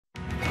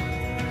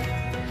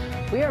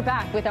We are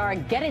back with our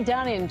Get It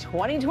Done in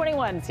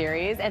 2021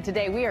 series, and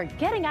today we are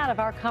getting out of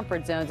our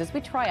comfort zones as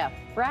we try a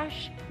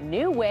fresh,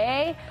 new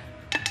way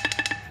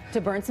to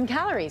burn some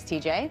calories,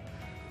 TJ.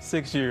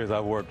 6 years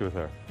I've worked with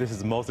her. This is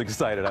the most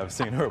excited I've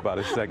seen her about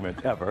a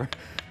segment ever.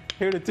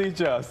 Here to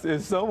teach us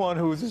is someone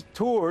who's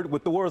toured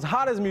with the world's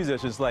hottest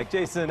musicians like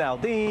Jason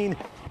Aldean,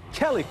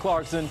 Kelly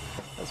Clarkson.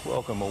 Let's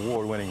welcome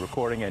award-winning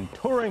recording and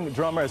touring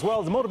drummer, as well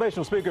as the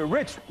motivational speaker,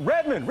 Rich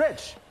Redmond.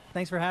 Rich.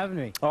 Thanks for having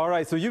me. All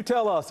right, so you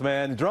tell us,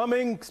 man,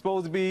 drumming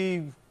supposed to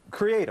be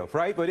creative,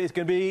 right? But it's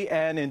going to be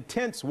an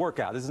intense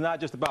workout. This is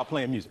not just about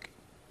playing music.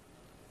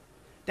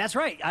 That's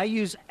right. I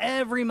use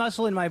every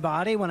muscle in my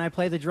body when I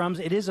play the drums.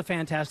 It is a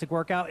fantastic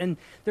workout, and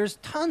there's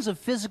tons of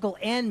physical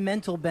and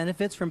mental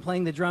benefits from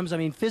playing the drums. I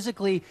mean,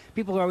 physically,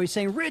 people are always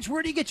saying, Rich,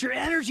 where do you get your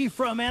energy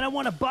from, man? I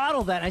want to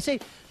bottle that. And I say,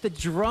 the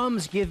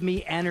drums give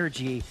me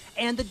energy,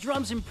 and the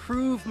drums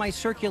improve my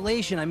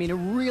circulation. I mean, it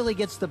really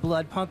gets the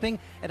blood pumping.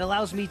 It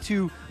allows me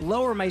to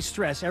lower my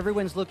stress.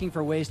 Everyone's looking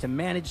for ways to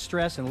manage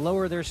stress and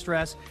lower their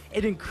stress.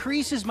 It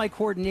increases my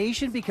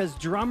coordination because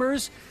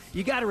drummers,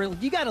 you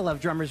gotta love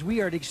drummers. We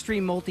are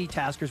extreme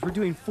multitaskers. We're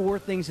doing 4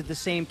 things at the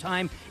same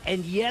time.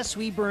 And yes,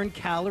 we burn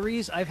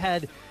calories. I've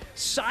had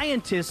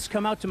scientists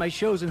come out to my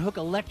shows and hook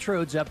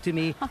electrodes up to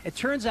me. It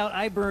turns out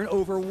I burn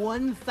over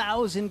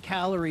 1,000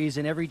 calories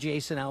in every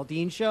Jason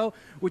Aldean show,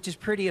 which is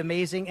pretty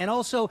amazing. And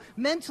also,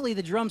 mentally,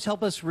 the drums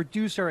help us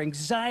reduce our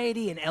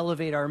anxiety and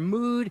elevate our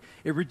mood.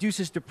 It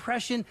reduces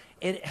depression.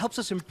 It helps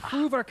us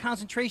improve our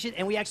concentration,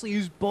 and we actually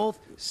use both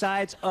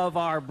sides of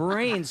our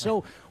brain.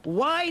 So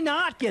why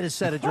not get a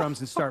set of drums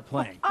and start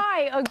playing?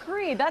 I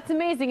agree. That's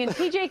amazing. And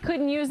TJ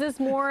couldn't use this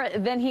more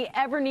than he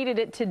ever needed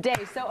it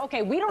today. So,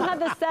 okay, we don't have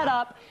the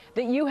setup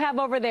that you have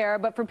over there,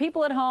 but for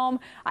people at home,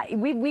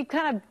 we've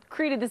kind of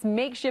created this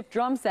makeshift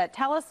drum set.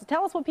 Tell us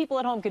what people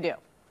at home could do.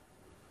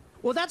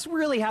 Well, that's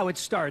really how it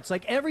starts.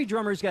 Like, every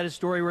drummer's got a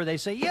story where they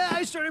say, yeah,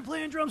 I started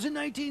playing drums in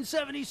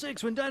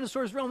 1976 when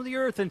dinosaurs roamed the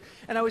earth, and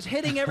I was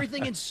hitting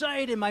everything in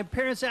sight, and my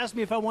parents asked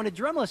me if I wanted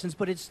drum lessons.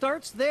 But it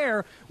starts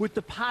there with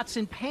the pots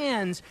and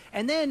pans,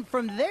 and then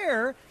from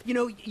there, you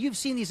know, you've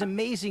seen these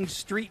amazing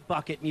street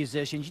bucket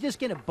musicians. You just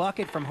get a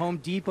bucket from Home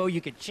Depot.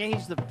 You could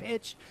change the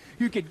pitch.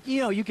 You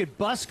could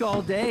busk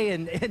all day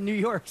in New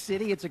York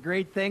City. It's a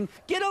great thing.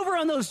 Get over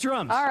on those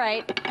drums. All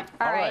right.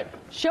 All right.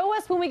 Show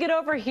us when we get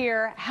over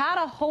here how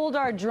to hold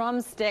our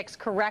drumsticks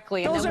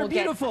correctly. And those then are we'll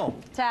beautiful.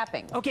 Get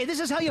tapping. Okay, this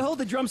is how you hold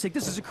the drumstick.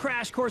 This is a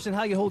crash course in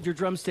how you hold your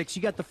drumsticks.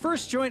 You got the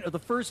first joint of the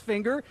first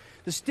finger.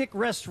 The stick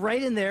rests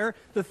right in there.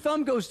 The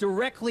thumb goes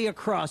directly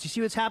across. You see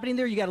what's happening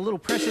there? You got a little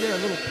pressure there, a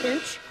little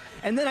pinch.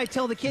 And then I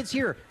tell the kids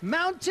here,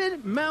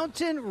 mountain,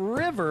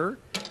 river.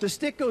 The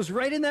stick goes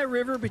right in that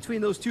river between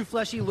those 2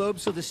 fleshy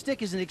lobes, so the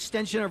stick is an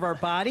extension of our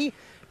body.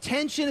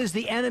 Tension is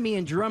the enemy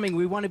in drumming.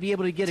 We want to be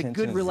able to get a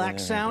good,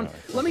 relaxed sound.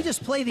 Let me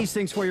just play these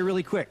things for you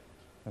really quick.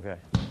 Okay.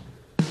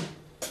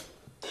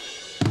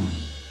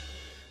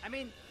 I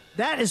mean,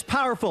 that is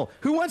powerful.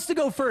 Who wants to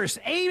go first?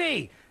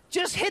 Amy,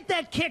 just hit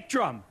that kick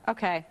drum.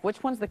 Okay,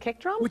 which one's the kick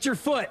drum? With your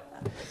foot.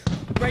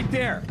 Right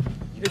there.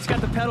 It's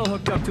got the pedal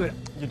hooked up to it.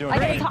 You're doing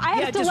great.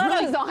 I have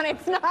stilettos on.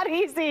 It's not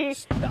easy.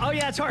 Oh,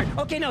 yeah, it's hard.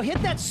 Okay, now hit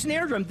that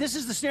snare drum. This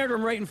is the snare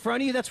drum right in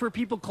front of you. That's where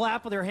people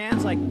clap with their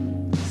hands like...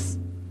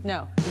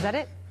 No. Is that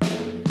it?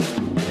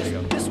 There you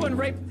go. This one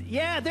right...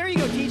 Yeah, there you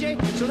go,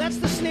 TJ. So that's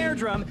the snare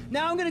drum.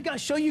 Now I'm going to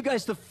show you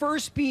guys the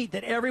first beat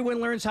that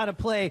everyone learns how to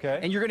play. Okay.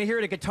 And you're going to hear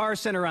it at Guitar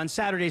Center on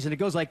Saturdays, and it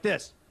goes like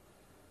this.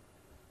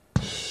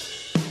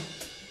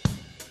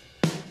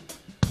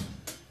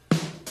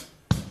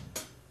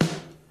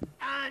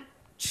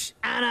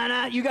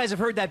 You guys have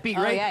heard that beat,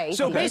 right? Yeah,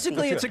 so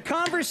basically, it's a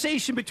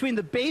conversation between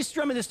the bass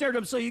drum and the snare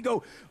drum. So you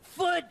go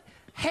foot,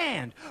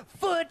 hand,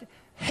 foot,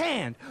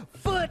 hand,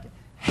 foot,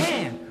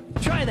 hand.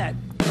 Try that.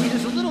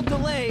 There's a little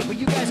delay, but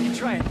you guys can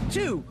try it.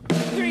 2,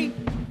 3,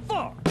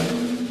 4.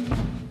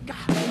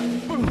 God.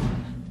 Boom.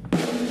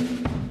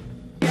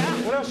 Yeah?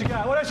 What else you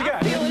got? What else you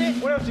got? Feeling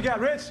it. What else you got,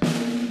 Rich?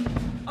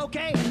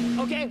 Okay.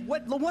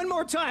 One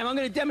more time. I'm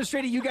going to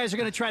demonstrate it. You guys are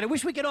going to try it. I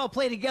wish we could all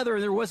play together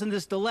and there wasn't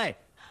this delay.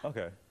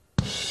 Okay.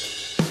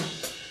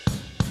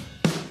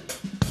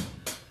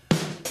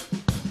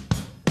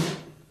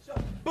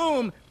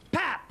 Boom,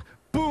 pap,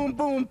 boom,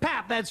 boom,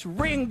 pap. That's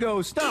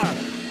Ringo Starr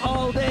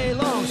all day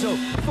long. So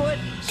foot,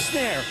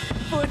 snare,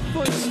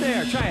 foot,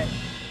 snare. Try it.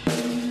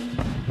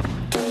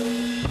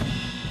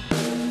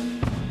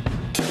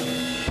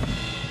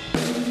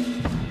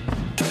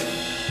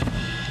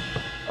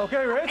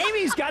 Okay, Rich.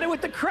 Amy's got it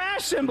with the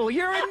crash cymbal.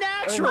 You're a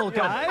natural,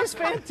 guys.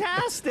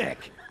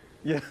 Fantastic.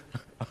 Yeah.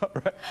 All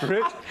right,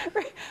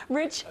 Rich.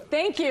 Rich,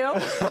 thank you.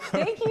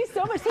 Thank you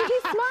so much.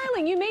 TJ's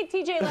smiling. You made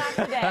TJ laugh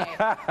today.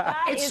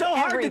 It's so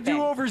hard to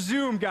do over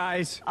Zoom,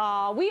 guys.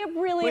 We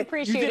really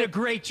appreciate it. You did a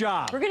great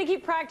job. We're going to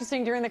keep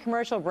practicing during the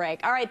commercial break.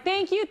 All right,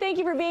 thank you. Thank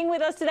you for being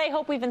with us today.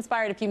 Hope we've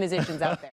inspired a few musicians out there.